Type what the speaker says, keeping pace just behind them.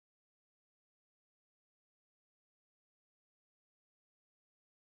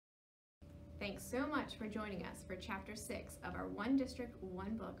Thanks so much for joining us for Chapter 6 of our One District,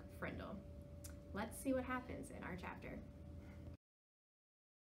 One Book, Frindle. Let's see what happens in our chapter.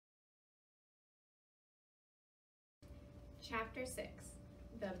 Chapter 6,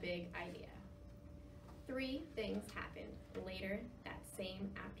 The Big Idea. 3 things happened later that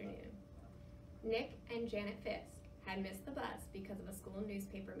same afternoon. Nick and Janet Fisk had missed the bus because of a school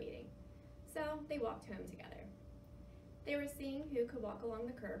newspaper meeting, so they walked home together. They were seeing who could walk along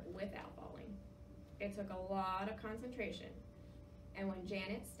the curb without falling. It took a lot of concentration, and when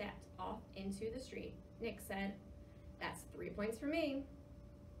Janet stepped off into the street, Nick said, "That's 3 points for me."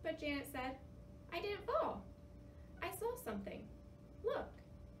 But Janet said, "I didn't fall. I saw something. Look."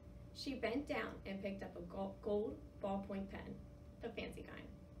 She bent down and picked up a gold ballpoint pen, the fancy kind.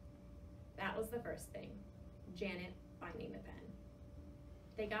 That was the first thing, Janet finding the pen.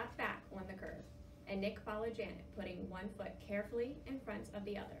 They got back on the curb, and Nick followed Janet, putting one foot carefully in front of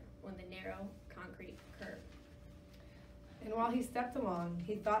the other on the narrow concrete curb. And while he stepped along,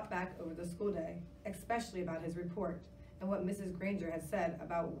 he thought back over the school day, especially about his report, and what Mrs. Granger had said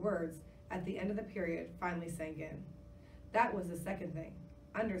about words at the end of the period finally sank in. That was the second thing,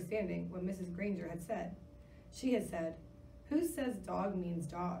 understanding what Mrs. Granger had said. She had said, "Who says dog means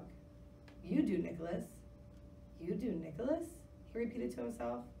dog?" "You do, Nicholas." "You do, Nicholas?" he repeated to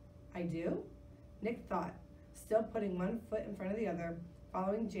himself. "I do?" Nick thought, still putting one foot in front of the other,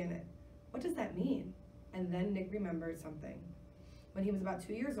 following Janet. What does that mean? And then Nick remembered something. When he was about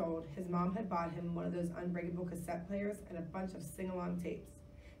 2 years old, his mom had bought him one of those unbreakable cassette players and a bunch of sing-along tapes.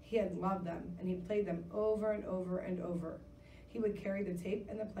 He had loved them, and he played them over and over and over. He would carry the tape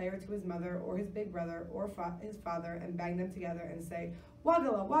and the player to his mother or his big brother or his father and bang them together and say,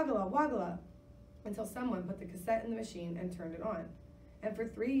 "Wagala, wagala, wagala," until someone put the cassette in the machine and turned it on. And for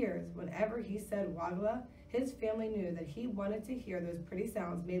 3 years, whenever he said wagala, his family knew that he wanted to hear those pretty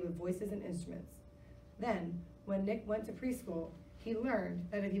sounds made with voices and instruments. Then, when Nick went to preschool, he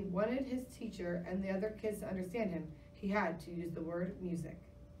learned that if he wanted his teacher and the other kids to understand him, he had to use the word music.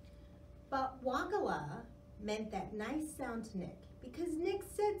 But wagala meant that nice sound to Nick because Nick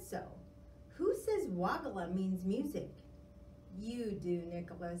said so. Who says wagala means music? You do,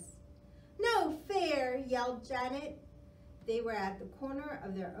 Nicholas. "No fair," yelled Janet. They were at the corner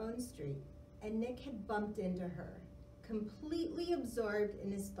of their own street, and Nick had bumped into her, completely absorbed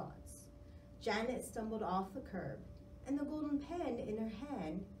in his thoughts. Janet stumbled off the curb, and the golden pen in her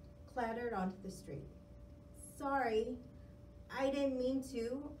hand clattered onto the street. "Sorry, I didn't mean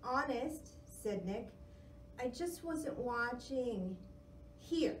to, honest," said Nick. "I just wasn't watching."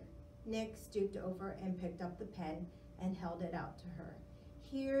 "Here." Nick stooped over and picked up the pen and held it out to her.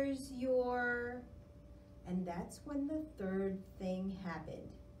 "Here's your..." And that's when the third thing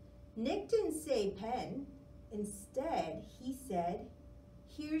happened. Nick didn't say pen. Instead, he said,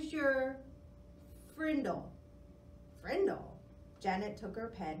 "Here's your Frindle." "Frindle?" Janet took her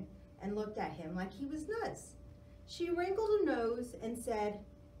pen and looked at him like he was nuts. She wrinkled her nose and said,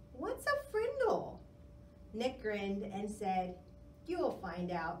 "What's a Frindle?" Nick grinned and said, "You'll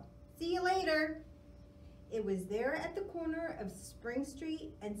find out. See you later." It was there at the corner of Spring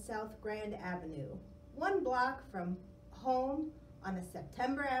Street and South Grand Avenue, 1 block from home on a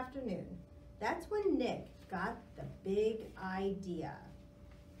September afternoon. That's when Nick got the big idea.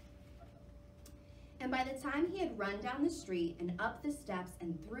 And by the time he had run down the street and up the steps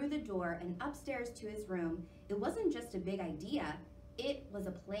and through the door and upstairs to his room, it wasn't just a big idea, it was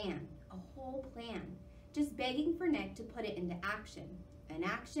a plan, a whole plan, just begging for Nick to put it into action. And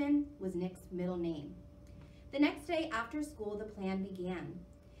action was Nick's middle name. The next day after school, the plan began.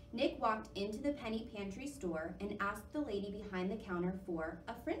 Nick walked into the penny pantry store and asked the lady behind the counter for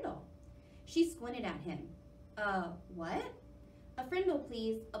a Frindle. She squinted at him. What?" "A Frindle,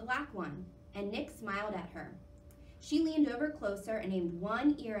 please, a black one." And Nick smiled at her. She leaned over closer and aimed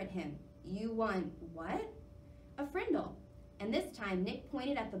one ear at him. "You want what?" "A Frindle." And this time Nick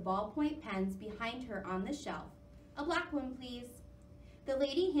pointed at the ballpoint pens behind her on the shelf. "A black one, please." The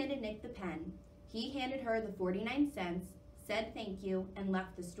lady handed Nick the pen. He handed her the 49 cents, said thank you, and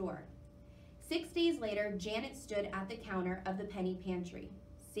left the store. 6 days later, Janet stood at the counter of the penny pantry.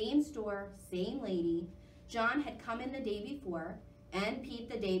 Same store, same lady. John had come in the day before, and Pete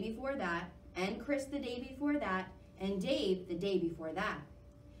the day before that, and Chris the day before that, and Dave the day before that.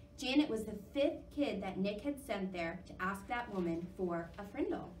 Janet was the 5th kid that Nick had sent there to ask that woman for a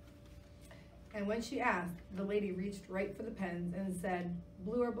Frindle. And when she asked, the lady reached right for the pens and said,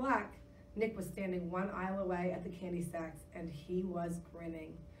 "Blue or black?" Nick was standing 1 aisle away at the candy stacks, and he was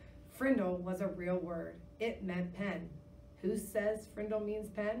grinning. Frindle was a real word. It meant pen. Who says Frindle means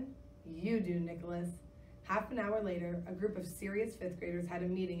pen? You do, Nicholas. Half an hour later, a group of serious 5th graders had a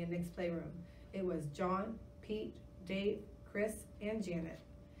meeting in Nick's playroom. It was John, Pete, Dave, Chris, and Janet.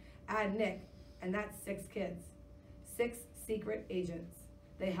 Add Nick, and that's 6 kids. 6 secret agents.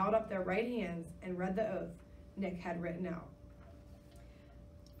 They held up their right hands and read the oath Nick had written out.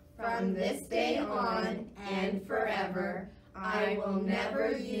 From this day on and forever, I will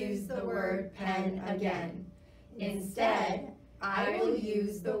never use the word pen again. Instead, I will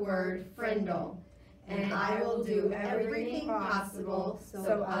use the word Frindle, and I will do everything possible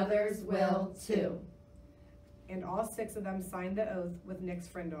so others will too. And all 6 of them signed the oath with Nick's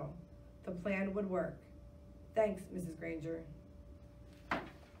Frindle. The plan would work. Thanks, Mrs. Granger.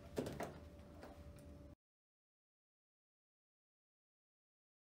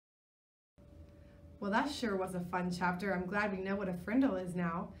 Well, that sure was a fun chapter. I'm glad we know what a Frindle is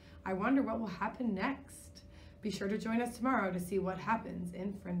now. I wonder what will happen next. Be sure to join us tomorrow to see what happens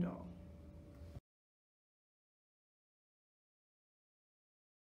in Frindle.